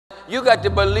You got to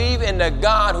believe in the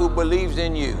God who believes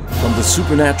in you. From the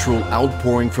Supernatural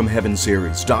Outpouring from Heaven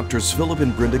series, Doctors Philip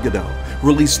and Brenda Goodell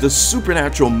released the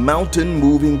supernatural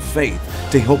mountain-moving faith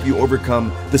to help you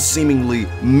overcome the seemingly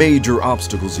major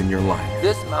obstacles in your life.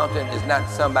 This mountain is not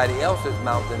somebody else's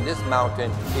mountain. This mountain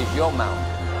is your mountain.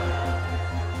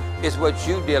 It's what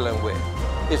you're dealing with.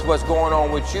 It's what's going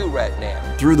on with you right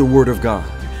now. Through the Word of God,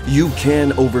 you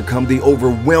can overcome the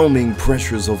overwhelming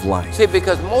pressures of life. See,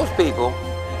 because most people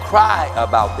cry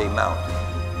about their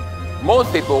mountain.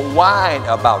 Most people whine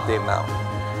about their mountain.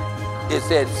 It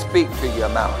said, speak to your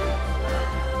mountain.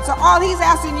 So all he's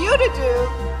asking you to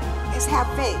do is have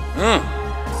faith.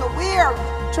 So we're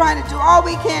trying to do all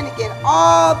we can to get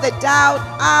all the doubt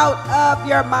out of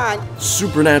your mind.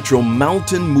 Supernatural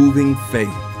mountain-moving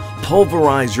faith.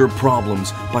 Pulverize your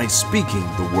problems by speaking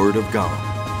the Word of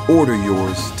God. Order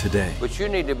yours today. But you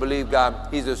need to believe God,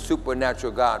 He's a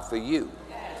supernatural God for you.